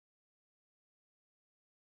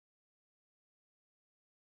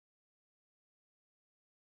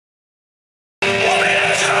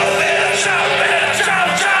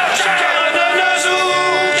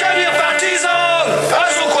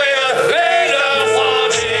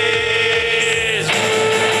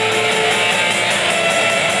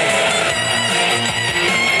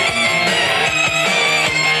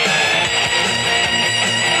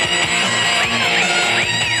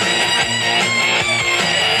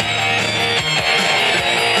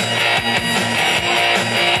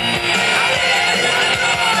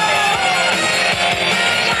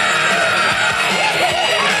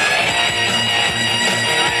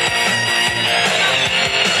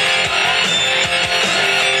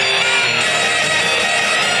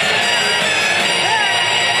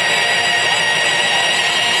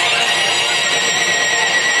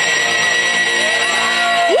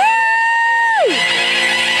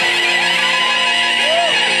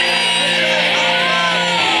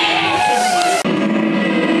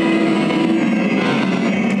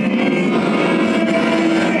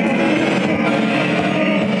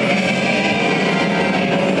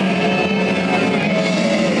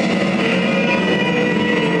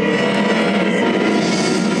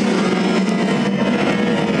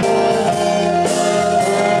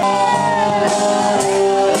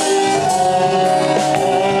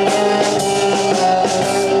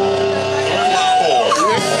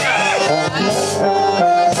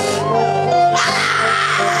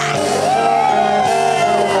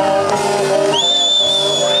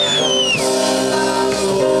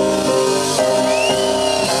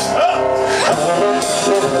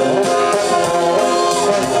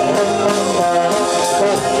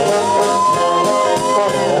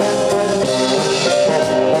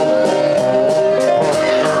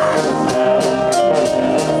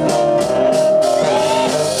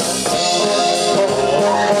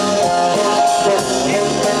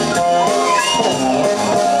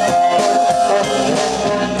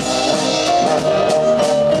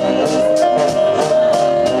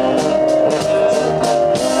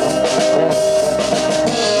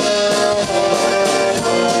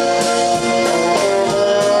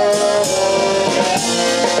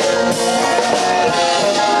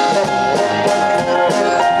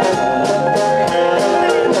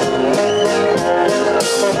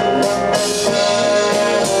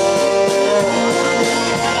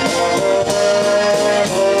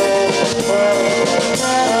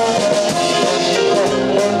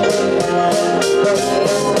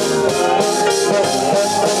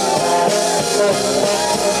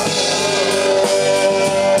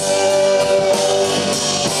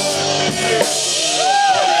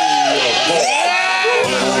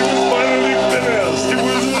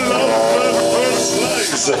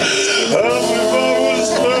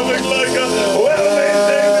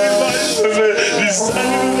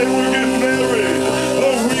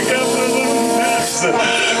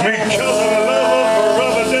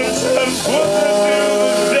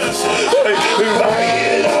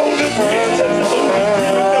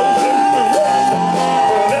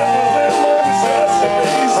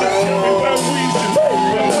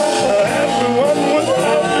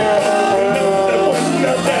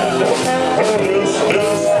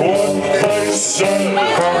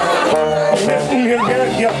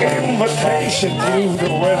get your invitation to the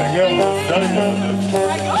wedding of the diamond.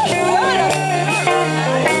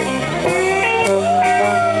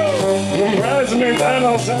 The bridesmaids had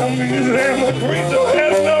all sound music and the creature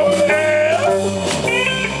had no hair.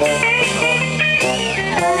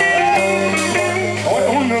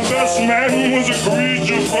 Well, the best man was a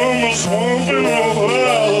creature from a swamp in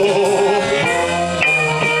Ohio.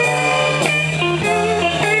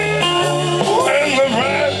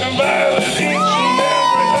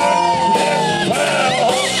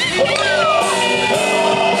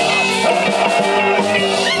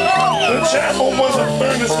 The chapel was a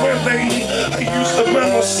furnace where they used to burn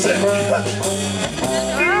the sick.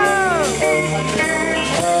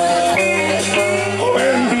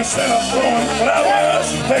 And instead of throwing flowers,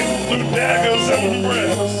 they threw daggers and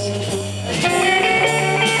bricks.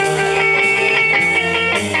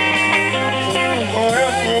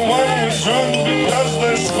 Everyone was drunk because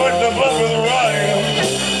they squirted the blood with rye.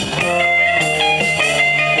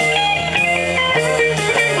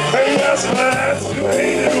 And that's who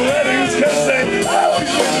hated weddings, cause they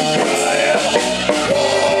always went to cry.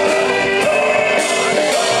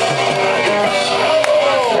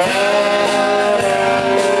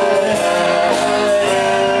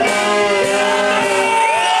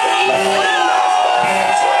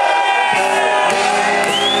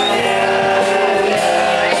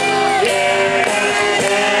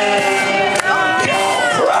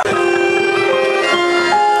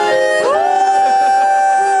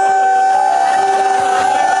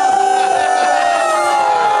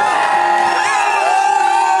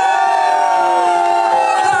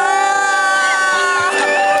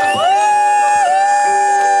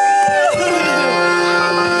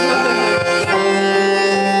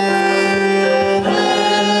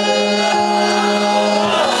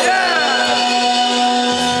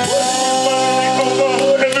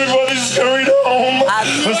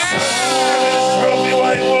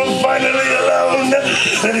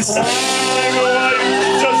 That is something like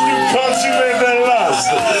just to consummate their lust.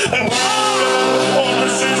 And all the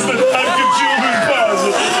sins that I could do with buzz.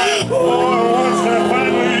 Oh, once I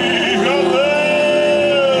finally got there,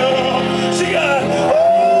 she got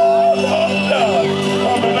hooked up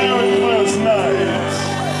on the very first night.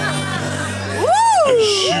 And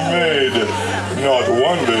she made not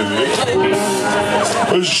one baby,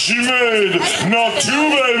 but she made not two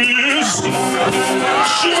babies.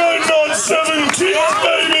 She made not 17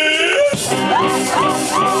 babies.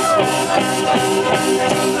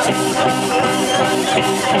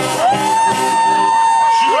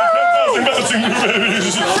 She made 10,000 bouncing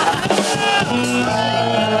babies.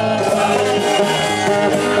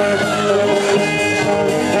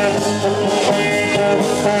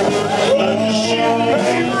 And she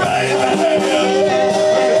made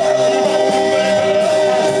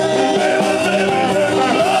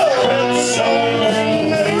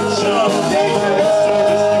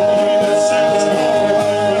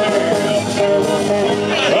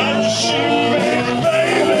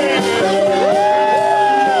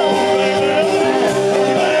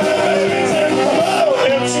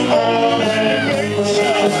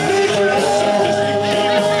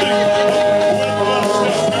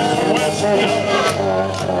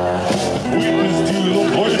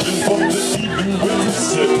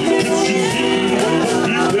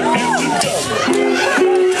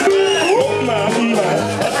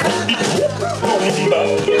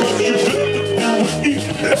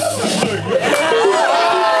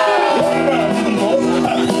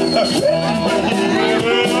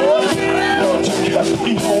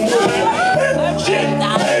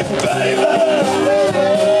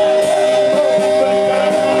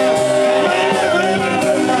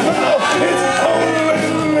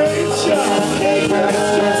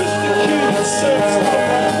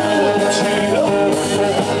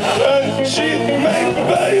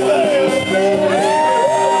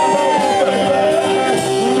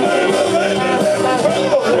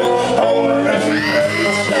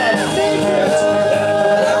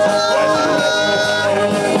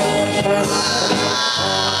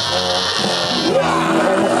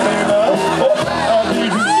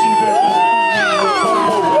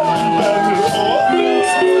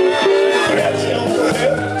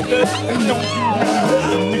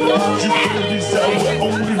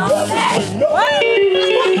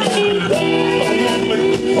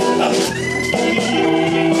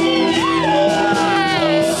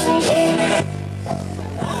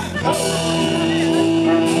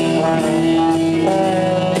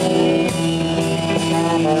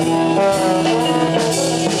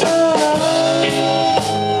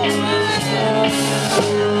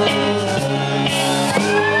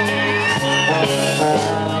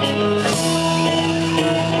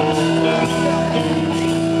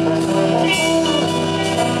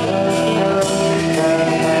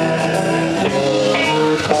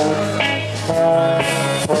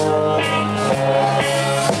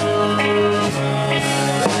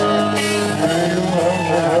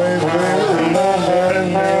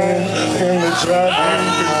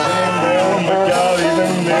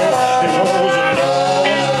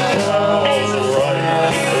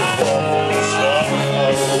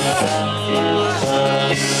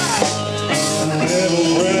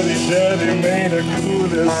Daddy made a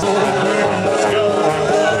good